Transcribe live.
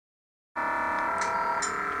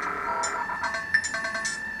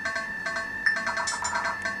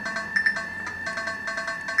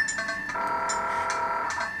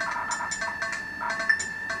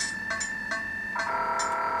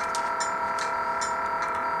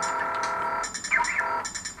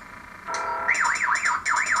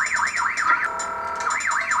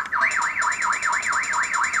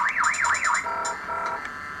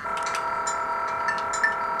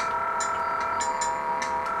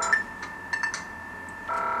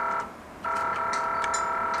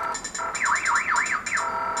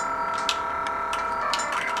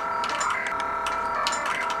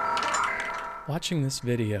Watching this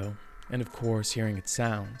video, and of course hearing its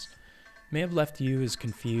sounds, may have left you as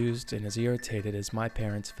confused and as irritated as my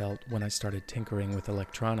parents felt when I started tinkering with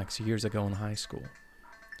electronics years ago in high school.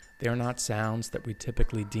 They are not sounds that we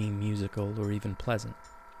typically deem musical or even pleasant,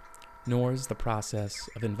 nor is the process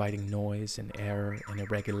of inviting noise and error and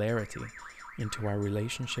irregularity into our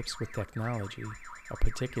relationships with technology a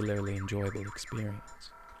particularly enjoyable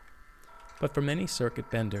experience. But for many circuit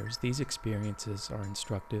benders, these experiences are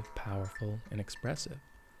instructive, powerful, and expressive.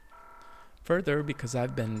 Further, because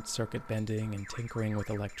I've been circuit bending and tinkering with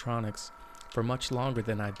electronics for much longer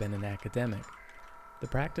than I've been an academic, the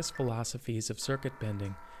practice philosophies of circuit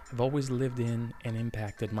bending have always lived in and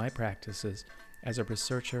impacted my practices as a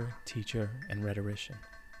researcher, teacher, and rhetorician.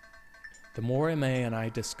 The more Aimée and I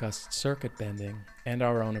discussed circuit bending and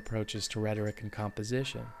our own approaches to rhetoric and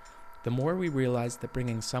composition, the more we realized that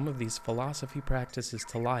bringing some of these philosophy practices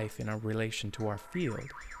to life in our relation to our field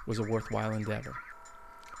was a worthwhile endeavor.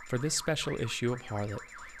 For this special issue of Harlot,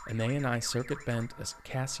 Aimée and I circuit bent a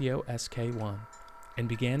Casio SK1 and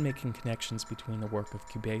began making connections between the work of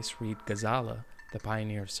Cubase Reed Ghazala, the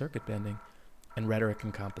pioneer of circuit bending, and rhetoric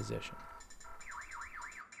and composition.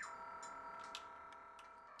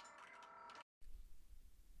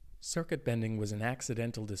 Circuit bending was an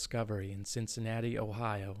accidental discovery in Cincinnati,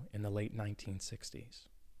 Ohio in the late 1960s.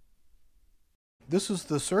 This is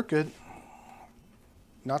the circuit,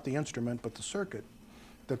 not the instrument, but the circuit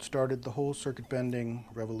that started the whole circuit bending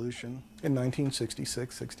revolution in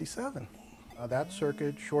 1966-67. That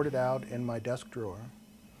circuit shorted out in my desk drawer,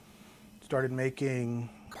 started making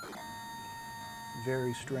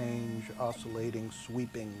very strange, oscillating,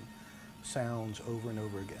 sweeping sounds over and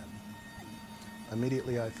over again.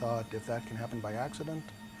 Immediately I thought, if that can happen by accident,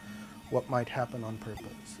 what might happen on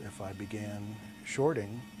purpose if I began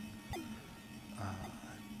shorting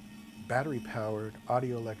battery-powered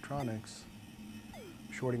audio electronics,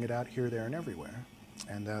 shorting it out here, there, and everywhere.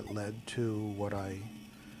 And that led to what I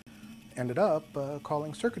ended up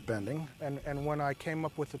calling circuit bending. And when I came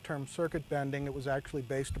up with the term circuit bending, it was actually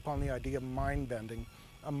based upon the idea of mind bending,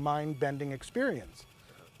 a mind-bending experience.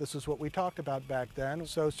 This is what we talked about back then,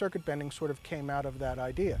 so circuit bending sort of came out of that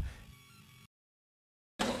idea.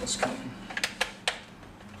 What's coming?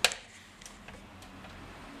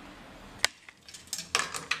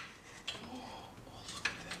 Oh, look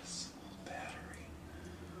at this old battery.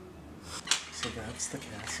 So that's the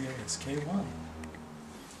Casio SK1.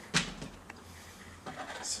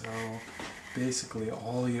 So basically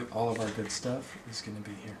all of our good stuff is going to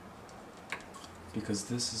be here, because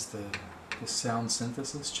this is the sound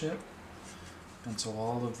synthesis chip, and so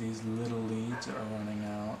all of these little leads are running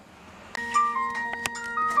out.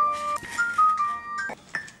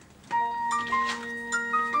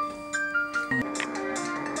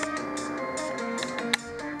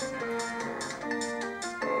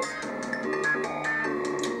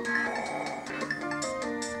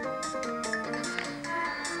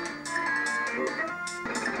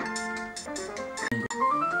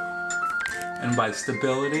 And by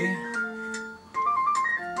stability,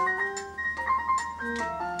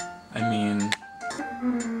 I mean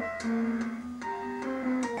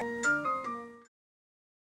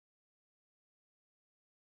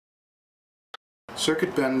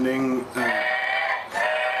Circuit bending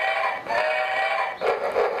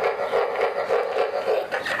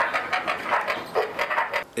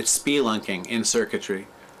it's spelunking in circuitry.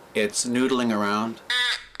 It's noodling around.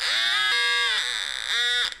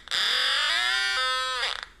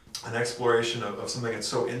 An exploration of something that's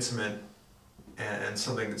so intimate and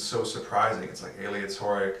something that's so surprising. It's like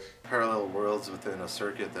aleatoric. Parallel worlds within a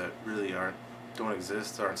circuit that really don't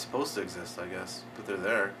exist, aren't supposed to exist, I guess, but they're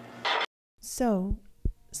there. So,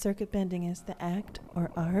 circuit bending is the act or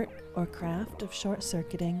art or craft of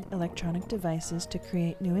short-circuiting electronic devices to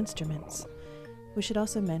create new instruments. We should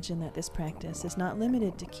also mention that this practice is not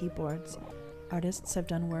limited to keyboards. Artists have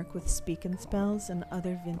done work with speak and spells and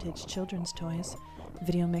other vintage children's toys,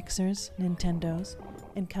 video mixers, Nintendos,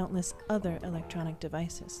 and countless other electronic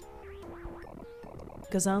devices.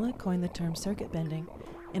 Ghazala coined the term circuit bending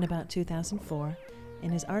in about 2004 in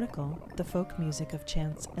his article, The Folk Music of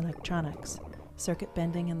Chance Electronics, Circuit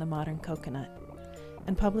Bending in the Modern Coconut,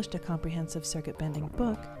 and published a comprehensive circuit bending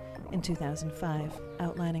book in 2005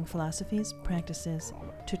 outlining philosophies, practices,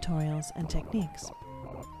 tutorials, and techniques.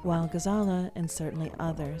 While Ghazala and certainly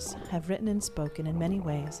others have written and spoken in many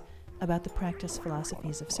ways about the practice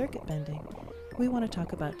philosophies of circuit bending, we want to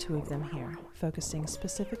talk about two of them here, focusing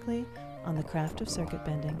specifically on the craft of circuit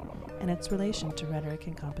bending and its relation to rhetoric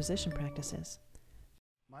and composition practices.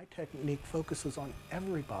 My technique focuses on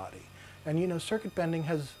everybody. And you know, circuit bending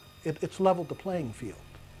it's leveled the playing field.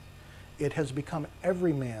 it has become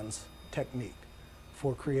every man's technique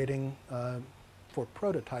for creating, for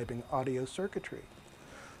prototyping audio circuitry.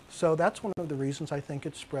 So that's one of the reasons I think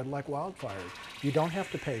it's spread like wildfire. You don't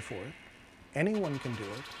have to pay for it. Anyone can do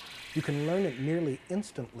it. You can learn it nearly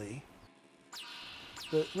instantly.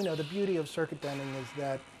 The beauty of circuit bending is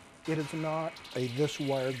that it is not a this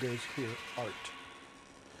wire goes here art.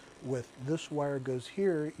 With this wire goes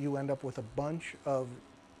here, you end up with a bunch of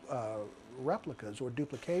replicas or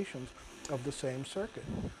duplications of the same circuit.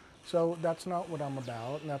 So that's not what I'm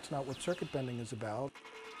about, and that's not what circuit bending is about.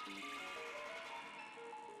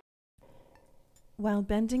 While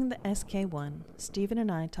bending the SK1, Stephen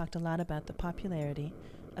and I talked a lot about the popularity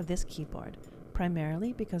of this keyboard,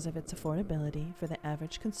 primarily because of its affordability for the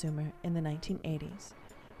average consumer in the 1980s,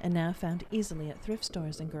 and now found easily at thrift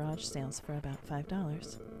stores and garage sales for about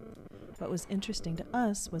 $5. What was interesting to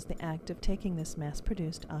us was the act of taking this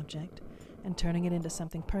mass-produced object and turning it into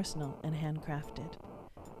something personal and handcrafted.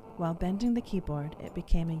 While bending the keyboard, it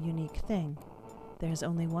became a unique thing. There is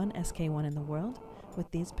only one SK1 in the world with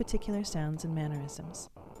these particular sounds and mannerisms.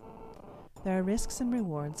 There are risks and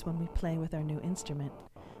rewards when we play with our new instrument.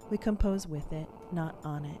 We compose with it, not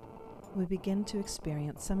on it. We begin to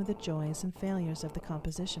experience some of the joys and failures of the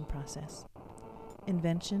composition process.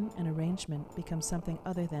 Invention and arrangement become something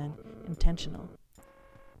other than intentional.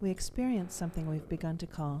 We experience something we've begun to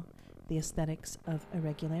call the aesthetics of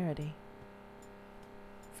irregularity.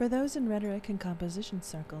 For those in rhetoric and composition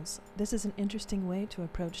circles, this is an interesting way to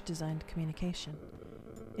approach designed communication.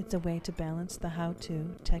 It's a way to balance the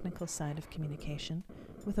how-to, technical side of communication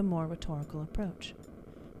with a more rhetorical approach.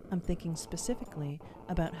 I'm thinking specifically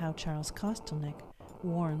about how Charles Kostelnik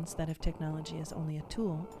warns that if technology is only a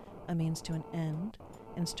tool, a means to an end,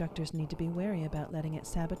 instructors need to be wary about letting it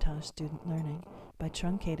sabotage student learning by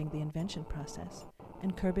truncating the invention process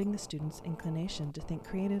and curbing the student's inclination to think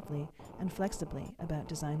creatively and flexibly about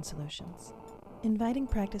design solutions. Inviting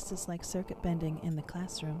practices like circuit bending in the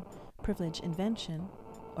classroom privilege invention,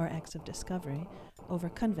 or acts of discovery, over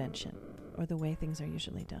convention, or the way things are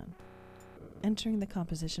usually done. Entering the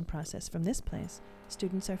composition process from this place,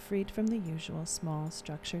 students are freed from the usual small,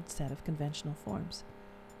 structured set of conventional forms.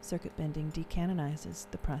 Circuit bending decanonizes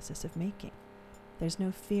the process of making. There's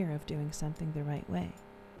no fear of doing something the right way.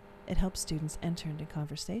 It helps students enter into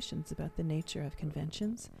conversations about the nature of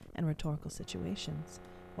conventions and rhetorical situations,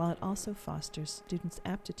 while it also fosters students'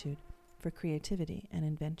 aptitude for creativity and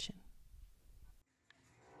invention.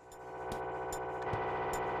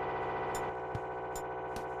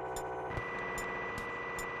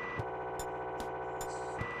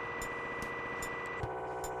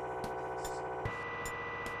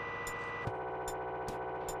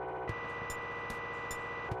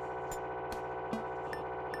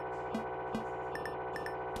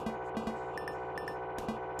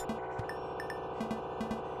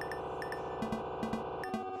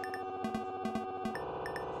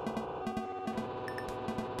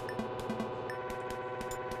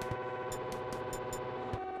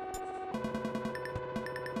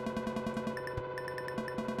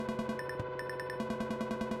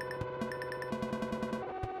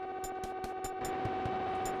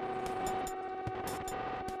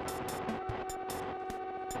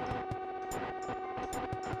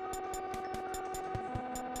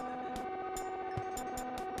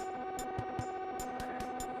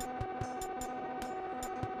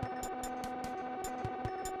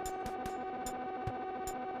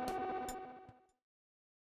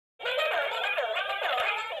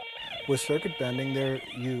 With circuit bending,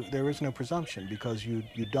 there is no presumption because you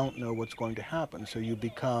don't know what's going to happen. So you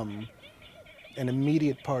become an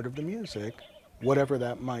immediate part of the music, whatever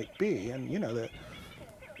that might be. And you know that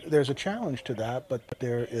there's a challenge to that, but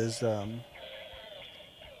there is, I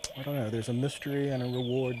don't know, there's a mystery and a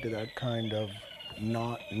reward to that kind of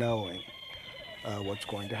not knowing what's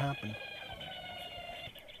going to happen.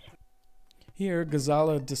 Here,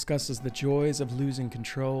 Ghazala discusses the joys of losing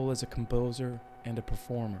control as a composer and a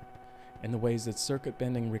performer, and the ways that circuit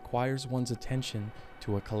bending requires one's attention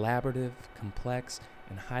to a collaborative, complex,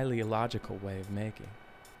 and highly illogical way of making.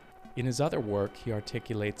 In his other work, he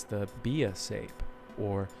articulates the BIA-SAPE,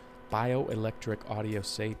 or bioelectric audio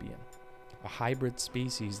sapien, a hybrid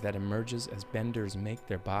species that emerges as benders make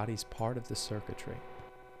their bodies part of the circuitry.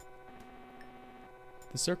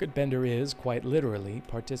 The circuit bender is, quite literally,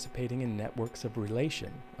 participating in networks of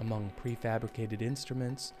relation among prefabricated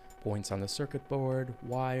instruments, points on the circuit board,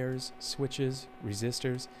 wires, switches,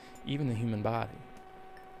 resistors, even the human body.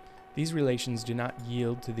 These relations do not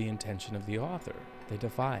yield to the intention of the author. They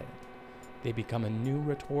defy it. They become a new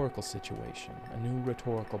rhetorical situation, a new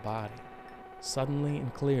rhetorical body. Suddenly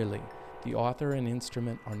and clearly, the author and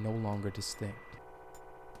instrument are no longer distinct.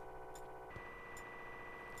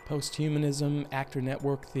 Posthumanism, actor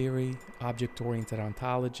network theory, object-oriented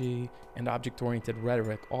ontology, and object-oriented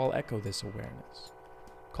rhetoric all echo this awareness,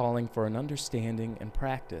 calling for an understanding and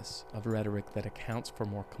practice of rhetoric that accounts for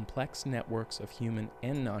more complex networks of human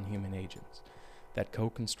and non-human agents that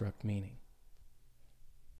co-construct meaning.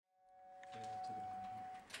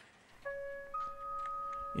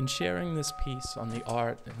 In sharing this piece on the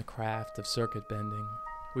art and the craft of circuit bending,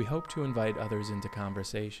 we hope to invite others into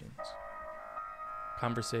conversations.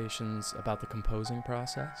 Conversations about the composing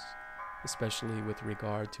process, especially with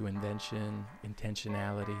regard to invention,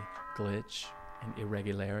 intentionality, glitch, and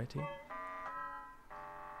irregularity.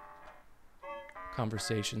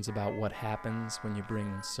 Conversations about what happens when you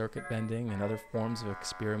bring circuit bending and other forms of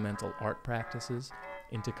experimental art practices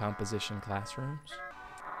into composition classrooms.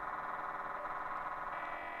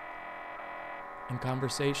 And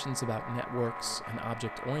conversations about networks and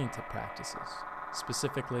object-oriented practices,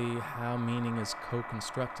 specifically how meaning is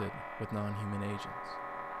co-constructed with non-human agents.